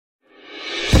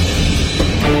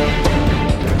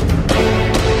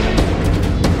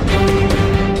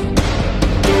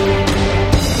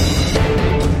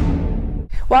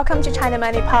Welcome to China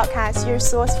Money Podcast, your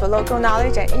source for local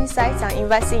knowledge and insights on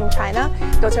investing in China.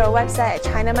 Go to our website at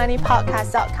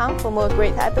chinamoneypodcast.com for more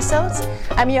great episodes.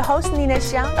 I'm your host, Nina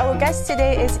Xiang. Our guest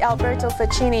today is Alberto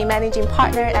Facchini, Managing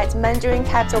Partner at Mandarin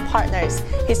Capital Partners.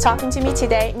 He's talking to me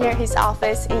today near his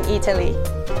office in Italy.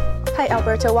 Hi,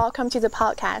 Alberto. Welcome to the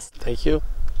podcast. Thank you.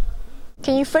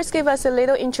 Can you first give us a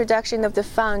little introduction of the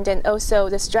fund and also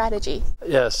the strategy?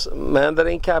 Yes,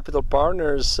 Mandarin Capital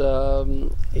Partners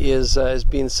has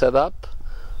been set up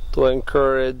to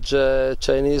encourage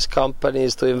Chinese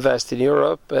companies to invest in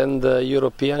Europe and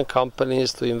European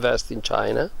companies to invest in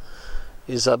China.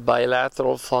 It's a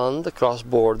bilateral fund,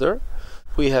 cross-border.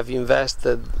 We have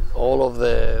invested all of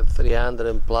the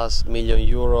 300 plus million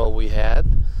euro we had,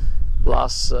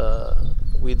 plus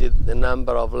we did a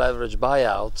number of leverage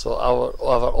buyouts, so our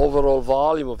overall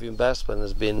volume of investment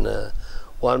has been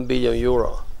 1 billion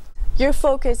euro. Your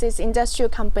focus is industrial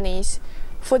companies.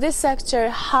 For this sector,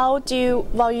 how do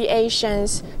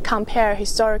valuations compare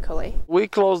historically? We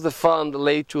closed the fund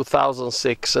late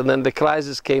 2006, and then the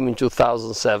crisis came in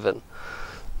 2007.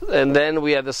 And then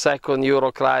we had the second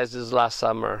euro crisis last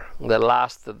summer. The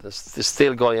last is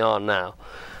still going on now.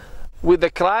 With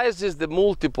the crisis, the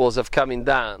multiples have coming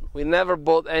down. We never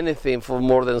bought anything for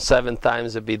more than 7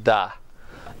 times EBITDA.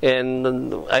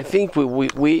 And I think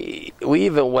we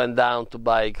even went down to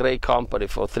buy a great company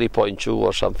for 3.2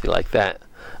 or something like that,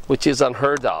 which is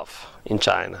unheard of in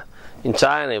China. In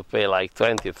China, you pay like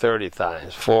 20, 30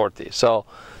 times, 40.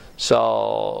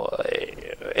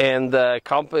 And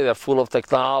companies are full of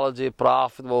technology,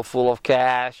 profitable, full of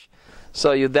cash.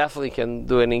 So you definitely can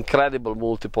do an incredible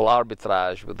multiple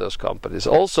arbitrage with those companies.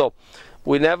 Also,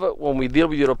 when we deal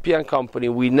with European company,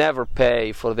 we never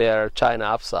pay for their China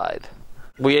upside.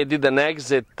 We did an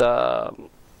exit,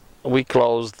 we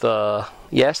closed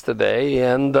yesterday,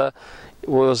 and it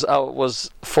was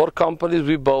 4 companies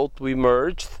we bought, we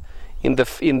merged in the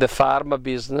pharma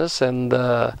business, and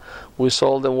we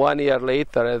sold them 1 year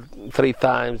later at 3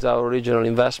 times our original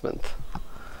investment.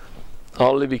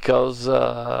 Only because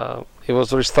it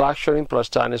was restructuring plus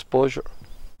China exposure.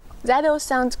 That all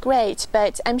sounds great,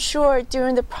 but I'm sure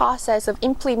during the process of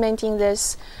implementing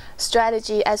this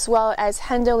strategy as well as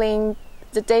handling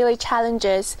the daily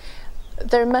challenges,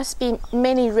 there must be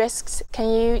many risks. Can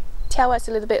you tell us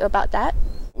a little bit about that?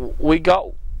 We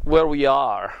got where we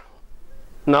are,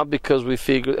 not because we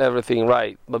figured everything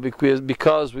right, but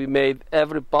because we made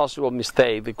every possible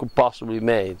mistake they could possibly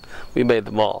make. We made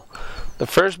them all. The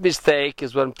first mistake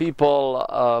is when people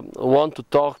want to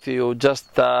talk to you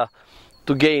just to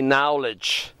gain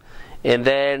knowledge, and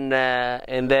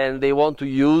then they want to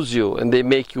use you and they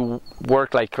make you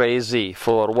work like crazy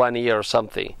for 1 year or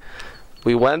something.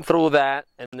 We went through that,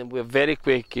 and then we're very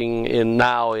quick in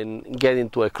getting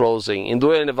to a closing, in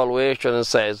doing an evaluation and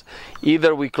says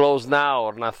either we close now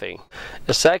or nothing.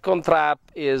 The second trap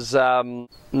is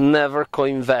never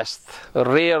co-invest,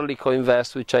 rarely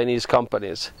co-invest with Chinese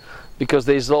companies, because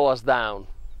they slow us down.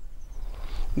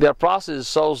 Their process is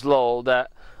so slow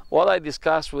that what I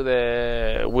discuss with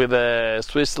a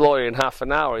Swiss lawyer in half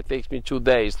an hour, it takes me 2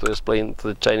 days to explain to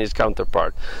the Chinese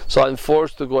counterpart. So I'm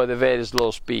forced to go at a very slow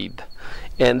speed,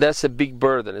 and that's a big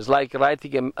burden. It's like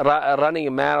running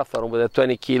a marathon with a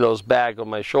 20 kilos bag on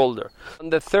my shoulder.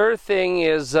 And the third thing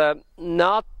is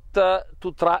not to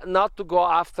go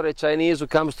after a Chinese who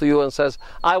comes to you and says,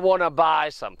 "I want to buy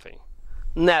something."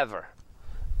 Never.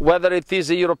 Whether it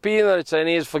is a European or a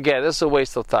Chinese, forget it. It's a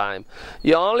waste of time.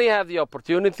 You only have the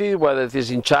opportunity, whether it is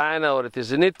in China or it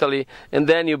is in Italy, and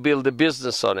then you build a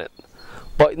business on it.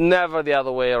 But never the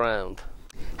other way around.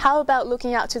 How about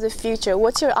looking out to the future?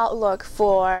 What's your outlook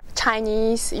for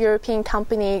Chinese-European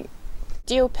company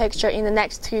deal picture in the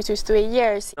next 2 to 3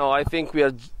 years? No, I think we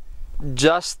are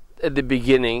just at the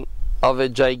beginning of a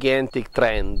gigantic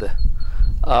trend.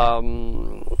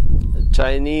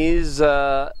 Chinese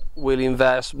will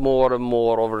invest more and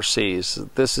more overseas.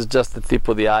 This is just the tip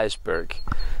of the iceberg.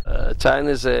 China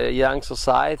is a young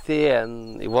society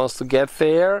and it wants to get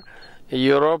there.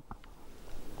 Europe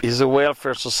is a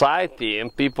welfare society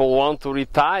and people want to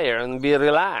retire and be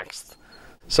relaxed.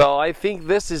 So I think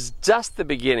this is just the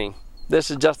beginning. This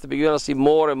is just the beginning. You're going to see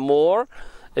more and more.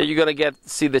 You're going to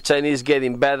see the Chinese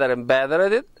getting better and better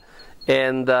at it.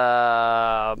 And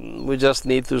we just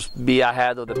need to be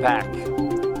ahead of the pack.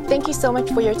 Thank you so much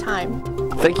for your time.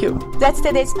 Thank you. That's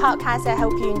today's podcast. I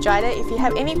hope you enjoyed it. If you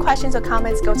have any questions or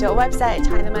comments, go to our website at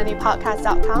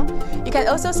chinamoneypodcast.com. You can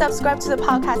also subscribe to the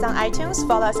podcast on iTunes,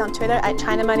 follow us on Twitter at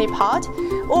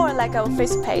ChinaMoneyPod, or like our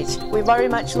Facebook page. We very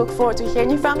much look forward to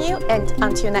hearing from you, and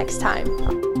until next time.